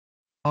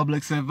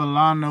Publix in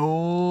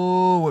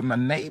Villano with my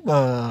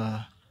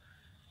neighbor,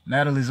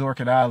 Natalie's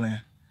Orchid Island.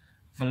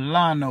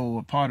 Villano,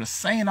 a part of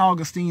St.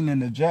 Augustine in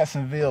the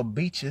Jacksonville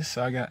beaches.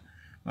 So I got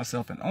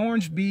myself an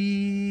orange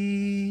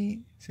bee.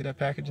 See that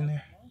package in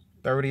there?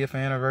 30th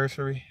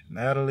anniversary.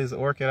 Natalie's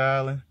Orchid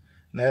Island.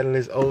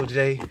 Natalie's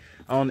OJ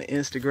on the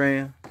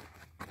Instagram.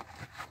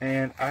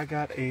 And I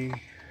got this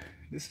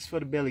is for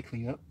the belly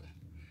cleanup,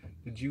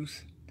 the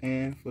juice,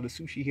 and for the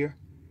sushi here.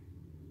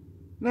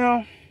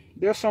 Now,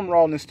 there's some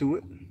rawness to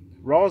it.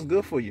 Raw is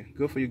good for you.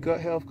 Good for your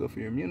gut health, good for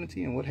your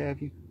immunity, and what have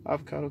you.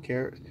 Avocado,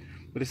 carrots.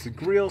 But it's a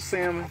grilled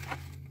salmon.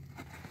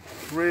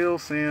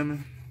 Grilled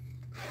salmon.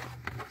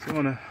 So I'm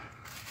going to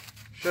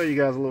show you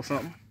guys a little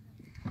something.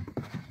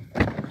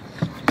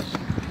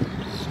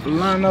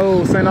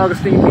 Villano, St.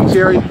 Augustine Beach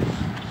area.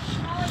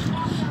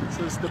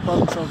 So it's the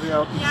Publix over here.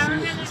 You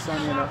can see it. It's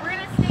sunny enough.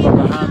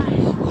 Behind me.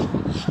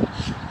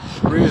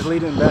 The bridge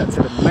leading back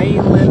to the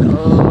mainland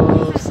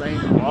of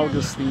St.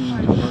 Augustine.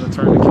 I'm going to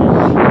turn the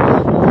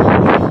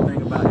camera.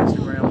 Thing about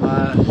Instagram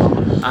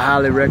Live. I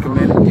highly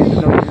recommend it. Get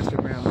to know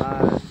Instagram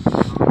Live.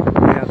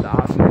 You have the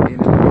option at the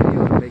end of the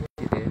video to make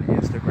it in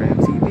Instagram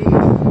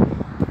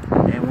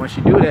TV. And once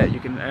you do that, you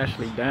can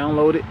actually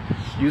download it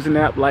using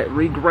an app like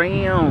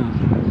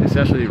Regram. It's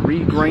actually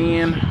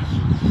Regran,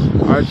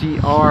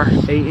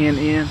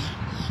 R-G-R-A-N-N.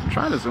 I'm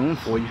trying to zoom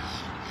for you.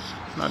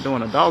 It's not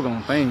doing a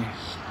doggone thing.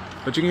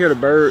 But you can hear the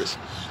birds.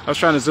 I was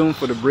trying to zoom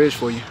for the bridge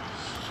for you.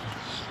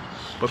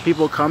 But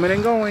people coming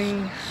and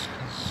going.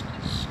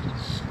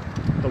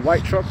 The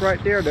white truck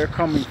right there, they're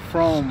coming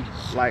from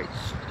like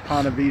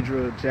Ponte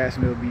Vedra,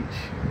 Jacksonville Beach.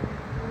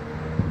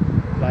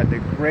 Like the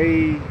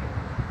gray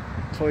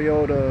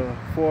Toyota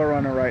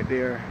 4Runner right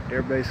there,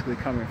 they're basically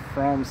coming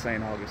from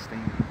St.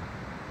 Augustine.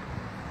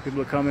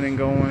 People are coming and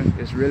going.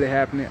 It's really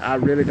happening. I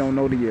really don't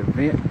know the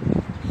event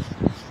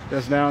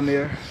that's down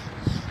there,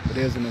 but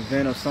there's an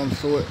event of some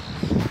sort.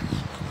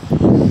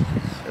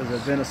 There's an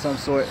event of some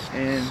sort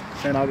in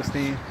St.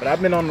 Augustine. But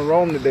I've been on the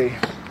road today,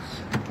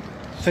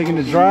 taking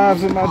the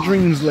drives of my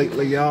dreams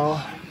lately,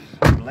 y'all.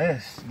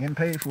 Blessed, getting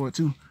paid for it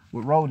too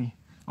with Rody.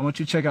 I want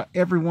you to check out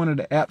every one of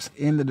the apps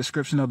in the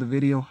description of the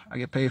video. I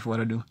get paid for what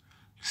I do.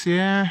 See,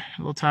 a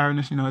little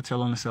tiredness, you know, I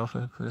tell on myself,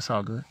 but it's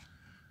all good.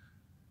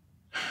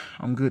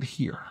 I'm good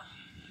here.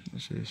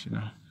 It's just, you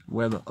know,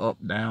 weather up,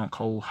 down,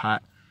 cold,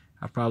 hot.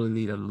 I probably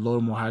need a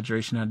little more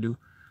hydration than I do.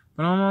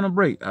 But I'm on a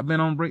break. I've been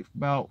on break for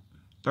about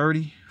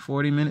 30,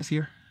 40 minutes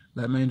here.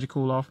 Let my engine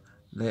cool off.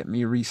 Let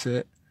me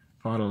reset.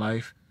 Part of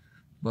life.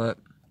 But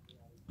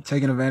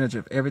taking advantage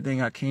of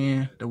everything I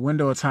can. The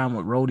window of time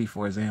with Rody,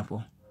 for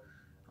example.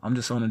 I'm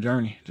just on a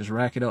journey. Just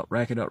rack it up,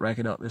 rack it up, rack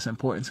it up. It's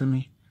important to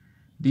me.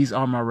 These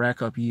are my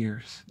rack up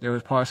years. There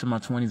was parts of my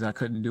 20s I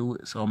couldn't do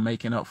it, so I'm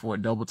making up for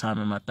it double time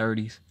in my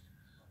 30s.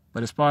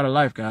 But it's part of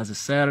life, guys. It's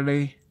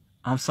Saturday.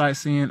 I'm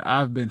sightseeing.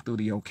 I've been through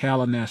the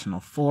Ocala National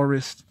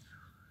Forest.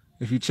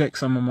 If you check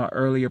some of my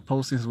earlier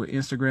postings with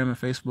Instagram and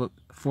Facebook,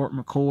 Fort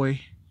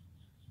McCoy.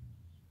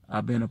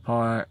 I've been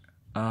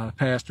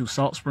passed through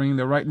Salt Spring.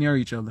 They're right near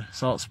each other.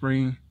 Salt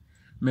Spring,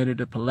 made it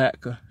to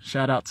Palatka.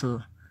 Shout out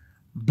to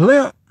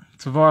Blimp,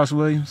 Tavares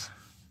Williams,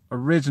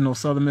 original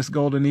Southern Miss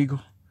Golden Eagle.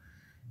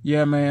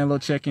 Yeah, man, a little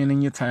check-in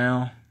in your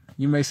town.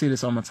 You may see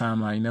this on my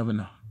timeline. You never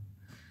know.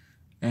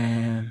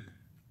 And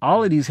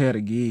all of these had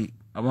a gig.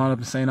 I wound up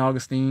in St.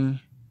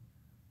 Augustine.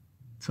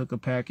 Took a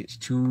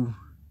package to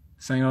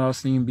St.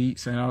 Augustine Beach,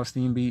 St.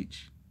 Augustine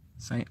Beach,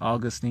 St.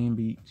 Augustine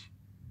Beach.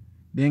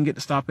 Didn't get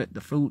to stop at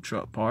the food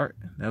truck part.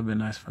 That would be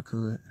nice if I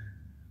could.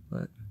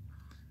 But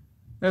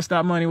that's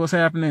not money. What's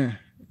happening?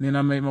 And then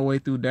I made my way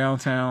through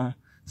downtown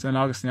St.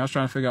 Augustine. I was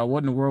trying to figure out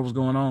what in the world was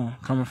going on.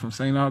 Coming from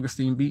St.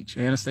 Augustine Beach,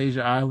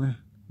 Anastasia Island,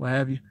 what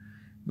have you,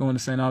 going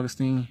to St.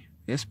 Augustine.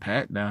 It's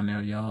packed down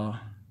there, y'all.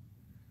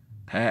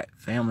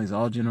 Packed. Families,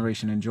 all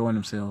generation enjoying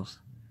themselves.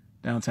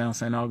 Downtown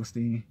St.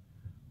 Augustine.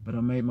 But I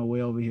made my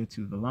way over here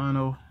to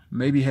Villano.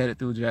 Maybe headed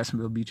through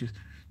Jacksonville beaches.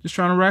 Just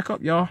trying to rack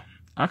up, y'all.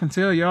 I can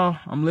tell y'all,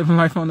 I'm living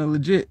life on the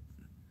legit.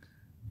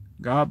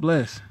 God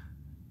bless.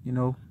 You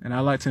know, and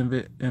I like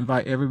to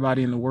invite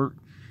everybody into work.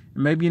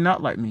 And maybe you're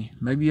not like me.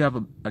 Maybe you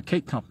have a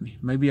cake company.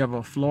 Maybe you have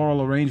a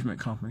floral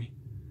arrangement company.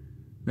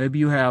 Maybe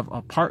you have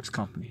a parts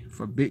company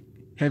for big,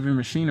 heavy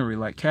machinery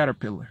like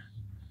Caterpillar.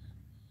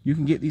 You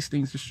can get these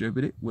things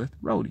distributed with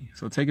Rody.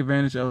 So take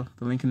advantage of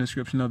the link in the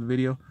description of the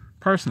video.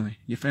 Personally,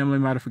 your family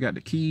might have forgot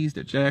the keys,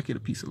 their jacket, a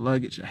piece of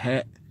luggage, a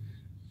hat,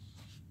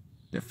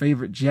 their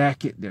favorite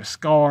jacket, their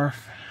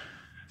scarf,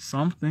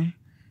 something.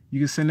 You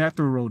can send that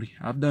through Rody.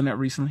 I've done that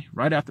recently.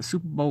 Right after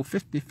Super Bowl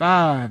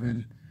 55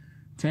 in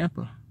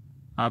Tampa,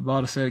 I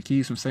bought a set of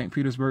keys from St.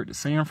 Petersburg to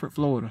Sanford,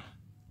 Florida.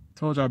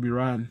 Told you I'd be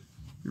riding.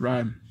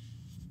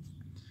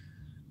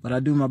 But I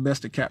do my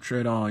best to capture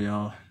it all,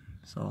 y'all.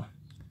 So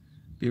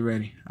be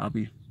ready. I'll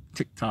be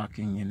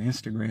TikToking and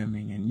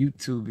Instagramming and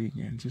YouTubing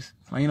and just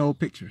plain old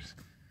pictures.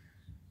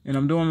 And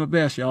I'm doing my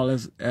best, y'all,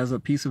 as a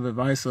piece of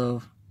advice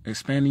of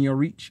expanding your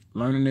reach,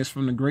 learning this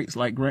from the greats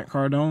like Grant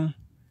Cardone.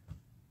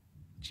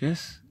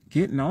 Just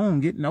get known,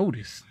 get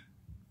noticed.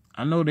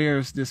 I know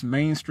there's this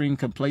mainstream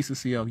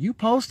complacency of, you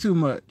post too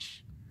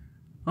much.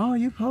 Oh,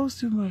 you post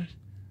too much.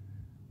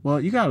 Well,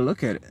 you got to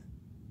look at it.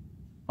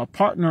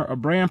 A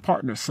brand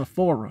partner,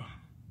 Sephora,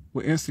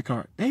 with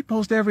Instacart, they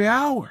post every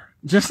hour,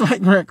 just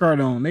like Grant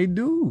Cardone. They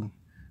do.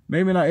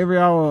 Maybe not every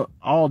hour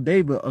all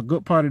day, but a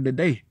good part of the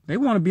day. They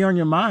want to be on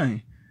your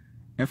mind.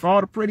 And for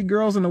all the pretty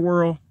girls in the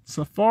world,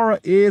 Sephora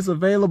is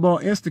available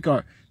on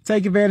Instacart.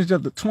 Take advantage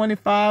of the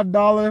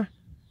 $25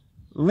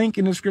 link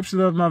in the description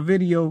of my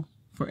video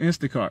for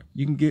Instacart.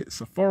 You can get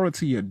Sephora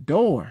to your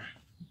door.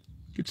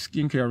 Get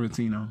your skincare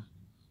routine on.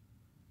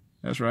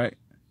 That's right.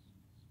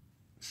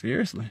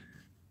 Seriously.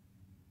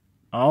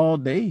 All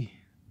day.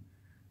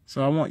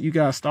 So I want you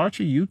guys, start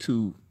your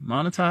YouTube.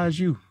 Monetize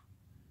you.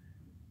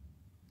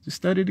 Just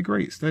study the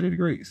greats. Study the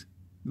greats.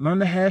 Learn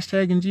the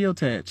hashtag and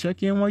geotag.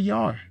 Check in where you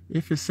are.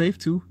 If it's safe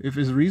to, if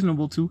it's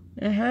reasonable to,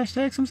 and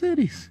hashtag some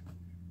cities.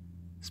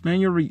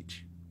 Expand your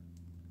reach.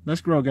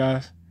 Let's grow,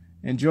 guys.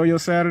 Enjoy your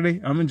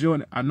Saturday. I'm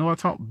enjoying it. I know I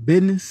talk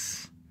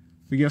business,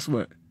 but guess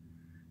what?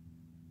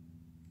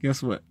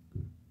 Guess what?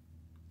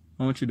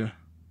 I want you to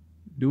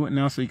do it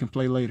now so you can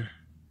play later.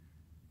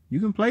 You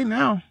can play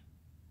now.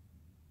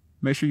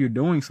 Make sure you're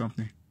doing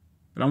something.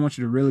 But I want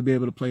you to really be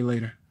able to play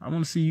later. I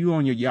want to see you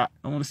on your yacht.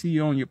 I want to see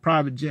you on your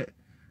private jet.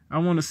 I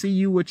want to see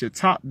you with your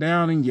top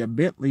down in your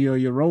Bentley or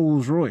your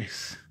Rolls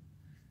Royce.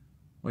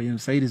 Or your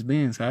Mercedes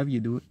Benz, however you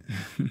do it.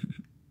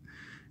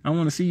 I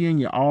want to see you in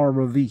your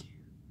RV.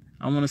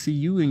 I want to see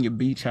you in your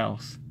beach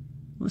house.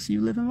 I want to see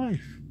you living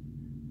life.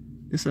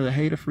 This is a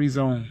hater-free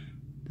zone.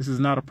 This is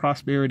not a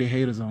prosperity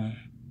hater zone.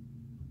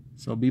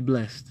 So be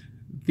blessed.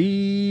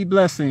 The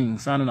blessing.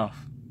 Signing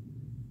off.